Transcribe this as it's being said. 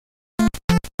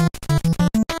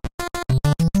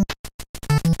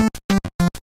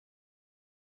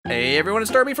Hey everyone,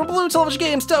 it's Darby from Blue Television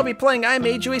Games. Today I'll be playing I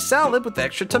Made You a Salad with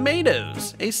Extra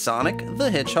Tomatoes, a Sonic the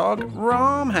Hedgehog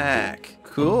ROM hack.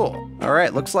 Cool.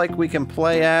 Alright, looks like we can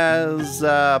play as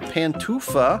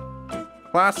Pantufa,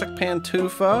 Classic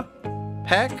Pantufa,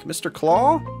 Peck, Mr.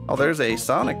 Claw. Oh, there's a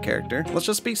Sonic character. Let's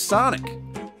just be Sonic.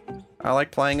 I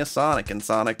like playing as Sonic in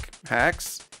Sonic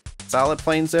hacks. Salad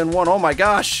Plane Zone 1. Oh my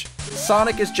gosh!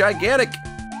 Sonic is gigantic!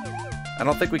 I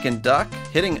don't think we can duck.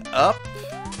 Hitting up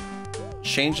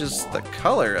changes the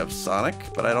color of Sonic,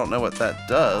 but I don't know what that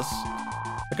does.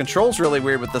 The control's really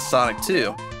weird with this Sonic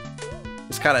too.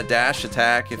 It's kind of dash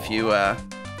attack if you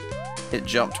hit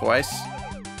jump twice.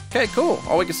 Okay, cool.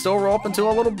 Oh, we can still roll up into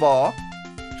a little ball.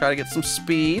 Try to get some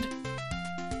speed.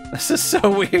 This is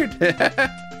so weird.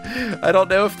 I don't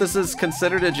know if this is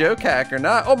considered a joke hack or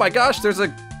not. Oh my gosh, there's a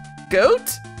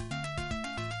goat?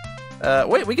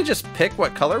 Wait, we can just pick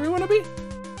what color we want to be?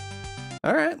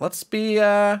 Alright, let's be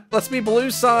Blue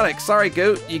Sonic. Sorry,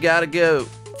 goat, you gotta go.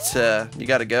 You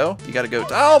gotta go? You gotta go.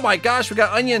 Oh my gosh, we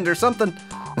got onioned or something.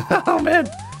 Oh man,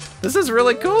 this is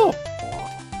really cool.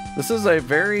 This is a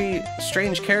very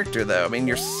strange character though. I mean,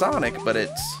 you're Sonic, but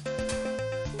it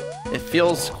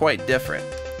feels quite different.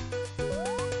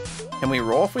 Can we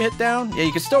roll if we hit down? Yeah,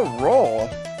 you can still roll.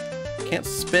 Can't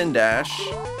spin dash.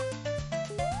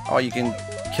 Oh, you can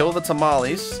kill the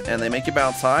tamales, and they make you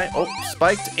bounce high. Oh,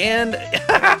 spiked, and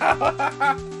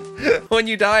when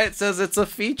you die, it says it's a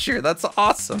feature. That's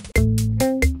awesome.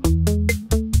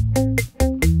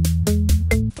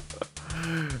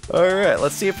 All right,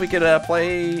 let's see if we can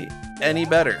play any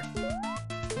better.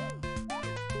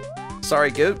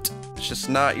 Sorry, goat. It's just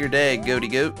not your day, goaty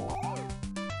goat.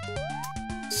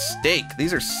 Steak.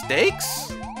 These are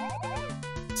steaks?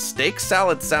 Steak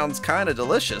salad sounds kind of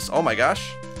delicious. Oh my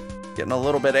gosh. Getting a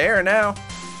little bit of air now.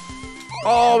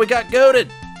 Oh, we got goated.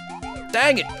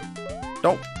 Dang it.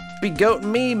 Don't be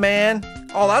goating me, man.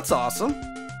 Oh, that's awesome.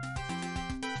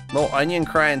 Little onion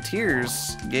crying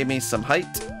tears gave me some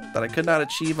height that I could not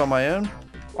achieve on my own.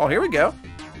 Oh, here we go.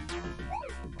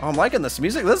 Oh, I'm liking this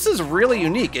music. This is really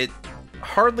unique. It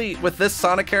hardly, with this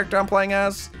Sonic character I'm playing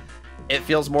as, it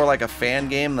feels more like a fan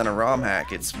game than a ROM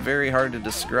hack. It's very hard to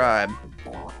describe.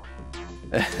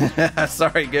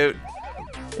 Sorry, goat.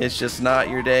 It's just not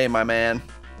your day, my man.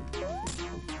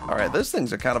 Alright, those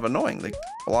things are kind of annoying. They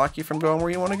block you from going where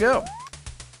you want to go.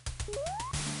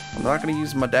 I'm not going to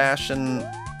use my dash and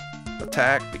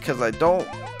attack because I don't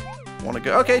want to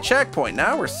go. Okay, checkpoint.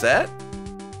 Now we're set.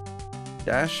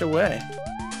 Dash away.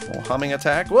 Little humming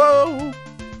attack. Whoa!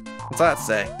 What's that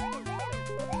say?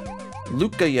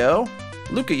 Luca-yo?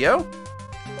 Luca-yo?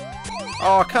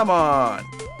 Oh, come on.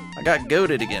 I got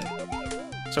goated again.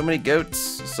 So many goats,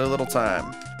 so little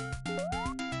time.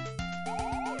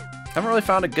 Haven't really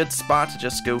found a good spot to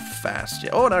just go fast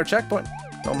yet. Oh, another checkpoint.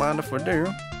 Don't mind if we do.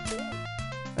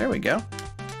 There we go.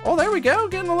 Oh, there we go.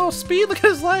 Getting a little speed. Look at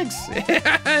his legs.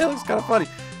 It looks kind of funny.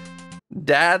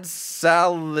 Dad's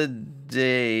salad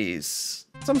days.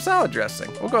 Some salad dressing.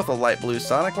 We'll go with a light blue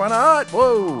Sonic. Why not?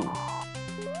 Whoa.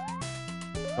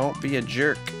 Don't be a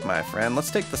jerk, my friend.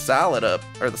 Let's take the salad up,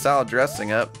 or the salad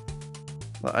dressing up.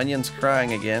 The onion's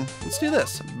crying again. Let's do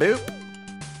this. Boop.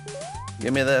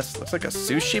 Give me this. Looks like a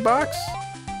sushi box.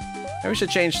 Maybe we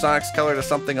should change Sonic's color to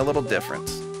something a little different.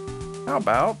 How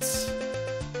about...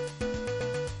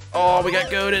 Oh, we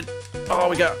got goated. Oh,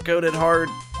 we got goated hard.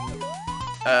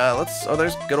 Oh,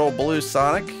 there's good old blue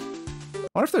Sonic. I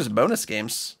wonder if there's bonus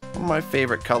games. One of my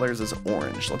favorite colors is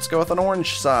orange. Let's go with an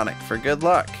orange Sonic for good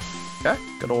luck. Okay,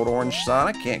 good old orange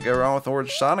Sonic. Can't go wrong with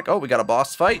orange Sonic. Oh, we got a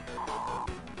boss fight.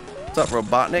 What's up,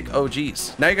 Robotnik? Oh,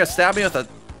 geez. Now you're gonna stab me with a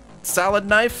salad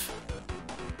knife?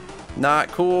 Not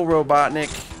cool, Robotnik.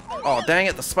 Oh, dang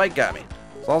it, the spike got me.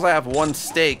 As long as I have one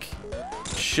steak,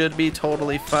 should be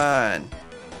totally fine.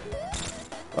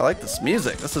 I like this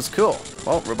music. This is cool.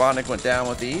 Well, Robotnik went down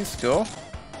with ease. Cool.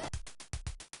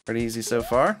 Pretty easy so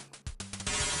far.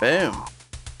 Boom.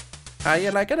 How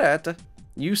you like it at?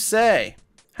 You say.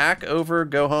 Hack over,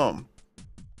 go home.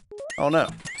 Oh, no.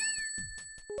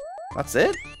 That's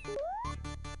it?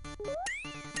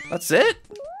 That's it?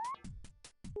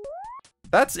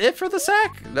 That's it for the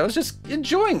sack? I was just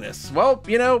enjoying this. Well,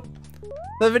 you know,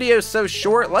 the video's so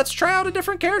short, let's try out a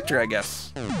different character, I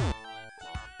guess.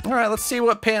 Alright, let's see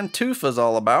what Pantufa's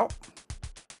all about.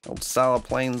 Old Salad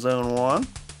Plane Zone 1.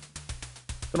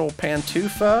 Good old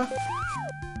Pantufa.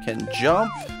 Can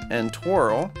jump and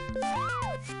twirl.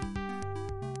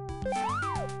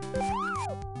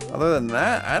 Other than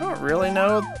that, I don't really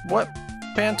know what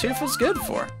Pantufa's good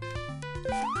for.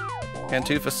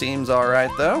 Pantufa seems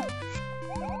alright though.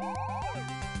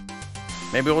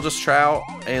 Maybe we'll just try out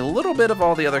a little bit of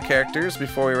all the other characters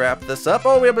before we wrap this up.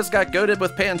 Oh, we almost got goated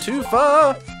with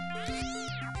Pantufa.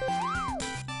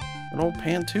 An old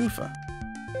Pantufa.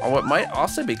 Oh, what might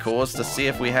also be cool is to see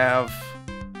if we have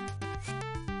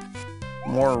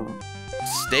more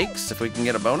stakes, if we can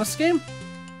get a bonus game.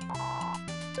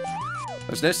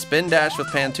 There's no spin dash with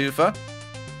Pantufa.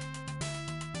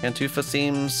 Pantufa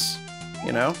seems,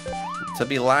 you know, to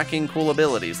be lacking cool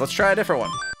abilities. Let's try a different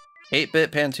one.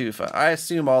 8-bit Pantufa. I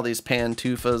assume all these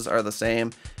Pantufas are the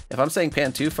same. If I'm saying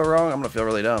Pantufa wrong, I'm gonna feel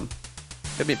really dumb.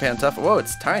 Could be Pantufa. Whoa,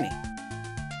 it's tiny.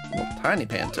 Little tiny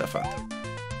Pantufa.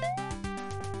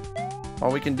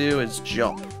 All we can do is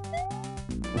jump.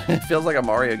 It feels like a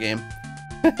Mario game.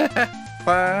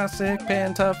 Classic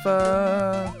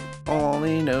Pantufa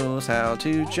only knows how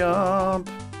to jump,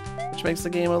 which makes the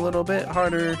game a little bit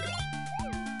harder.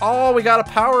 Oh, we got a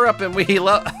power up and we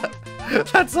love.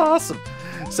 That's awesome.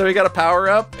 So we got a power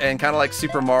up and kind of like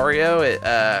Super Mario, it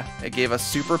gave us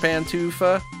Super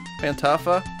Pantufa.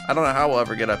 I don't know how we'll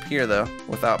ever get up here though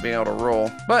without being able to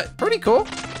roll, but pretty cool.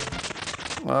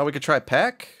 Well, we could try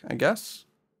Peck, I guess.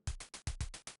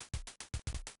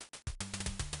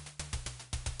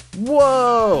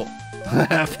 Whoa!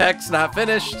 Peck's not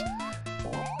finished.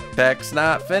 Peck's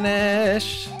not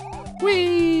finished.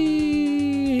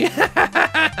 Whee!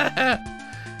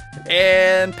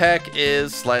 And Peck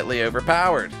is slightly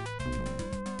overpowered.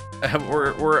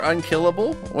 We're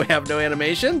unkillable. We have no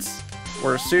animations.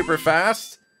 We're super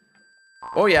fast.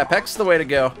 Oh yeah, Peck's the way to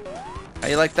go. How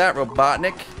you like that,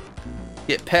 Robotnik?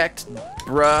 Get pecked,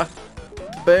 bruh.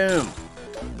 Boom.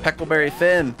 Peckleberry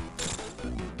Fin.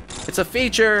 It's a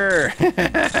feature.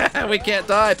 We can't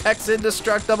die. Peck's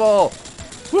indestructible.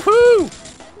 Woohoo!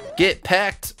 Get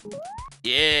pecked.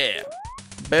 Yeah.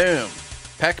 Boom.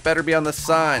 Peck better be on the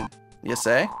sign. You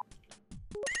say?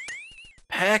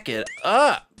 Pack it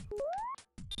up.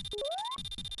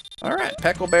 All right,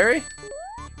 Peckleberry.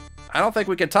 I don't think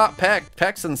we can top Peck.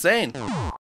 Peck's insane.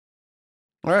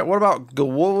 All right, what about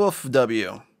Gwoof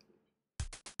W?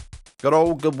 Good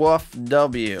old Gwoof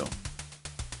W.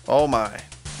 Oh my.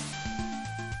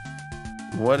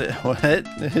 What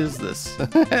is this?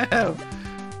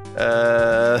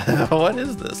 What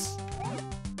is this?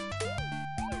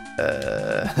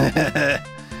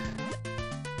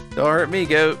 Don't hurt me,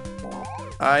 goat.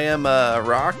 I am a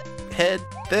rock head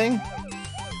thing.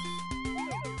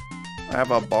 I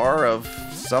have a bar of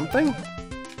something.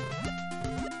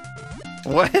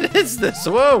 What is this?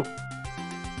 Whoa!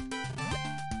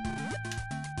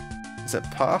 Is it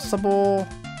possible?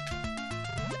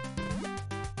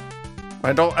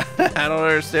 I don't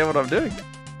understand what I'm doing.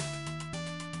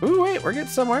 Ooh, wait, we're getting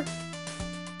somewhere.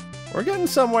 We're getting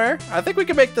somewhere. I think we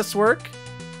can make this work.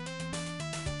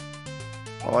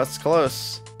 Oh, that's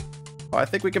close. Oh, I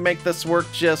think we can make this work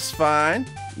just fine.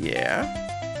 Yeah.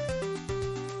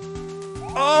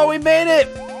 Oh, we made it!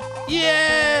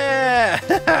 Yeah!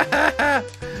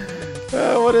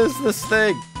 What is this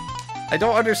thing? I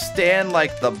don't understand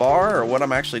like the bar or what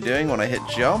I'm actually doing when I hit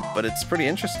jump, but it's pretty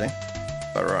interesting.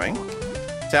 Burrowing.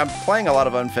 See, I'm playing a lot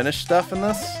of unfinished stuff in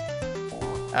this,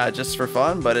 just for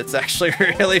fun, but it's actually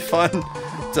really fun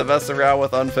to mess around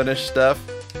with unfinished stuff.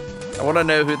 I want to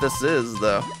know who this is,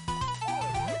 though.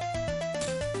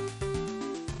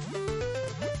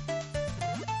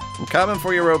 I'm coming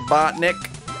for you, Robotnik.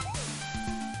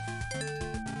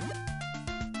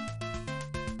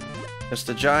 Just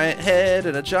a giant head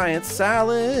and a giant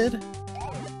salad.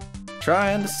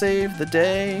 Trying to save the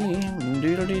day.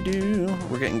 Doodle-dee-doo.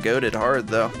 We're getting goated hard,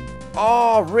 though.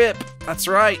 Oh, rip. That's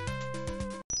right.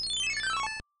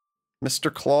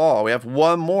 Mr. Claw. We have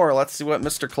one more. Let's see what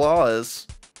Mr. Claw is.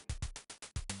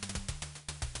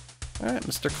 Alright,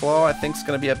 Mr. Claw I think is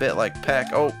going to be a bit like Peck.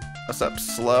 Oh, that's up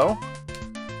slow.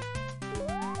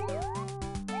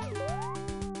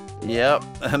 Yep,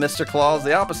 Mr. Claw is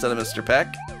the opposite of Mr.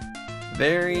 Peck.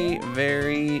 Very,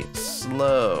 very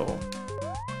slow.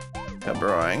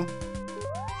 Burrowing.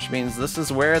 Which means this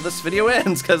is where this video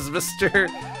ends, because Mr.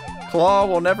 Claw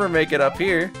will never make it up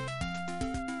here.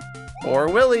 Or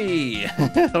will he?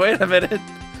 Wait a minute.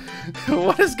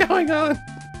 What is going on?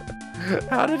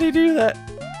 How did he do that?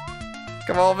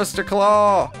 Come on, Mr.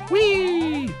 Claw.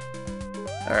 Whee!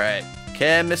 Alright.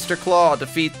 Can Mr. Claw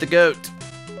defeat the goat?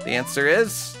 The answer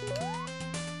is...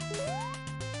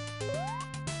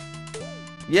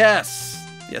 yes.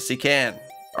 Yes, he can.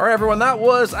 All right, everyone, that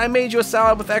was I Made You a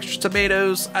Salad with Extra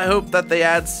Tomatoes. I hope that they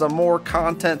add some more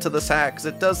content to this hack, because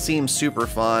it does seem super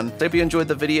fun. So I hope you enjoyed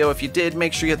the video. If you did,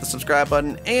 make sure you hit the subscribe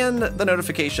button and the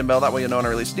notification bell. That way you'll know when I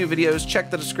release new videos.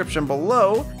 Check the description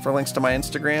below for links to my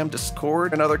Instagram,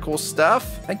 Discord, and other cool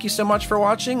stuff. Thank you so much for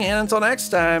watching, and until next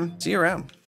time, see you around.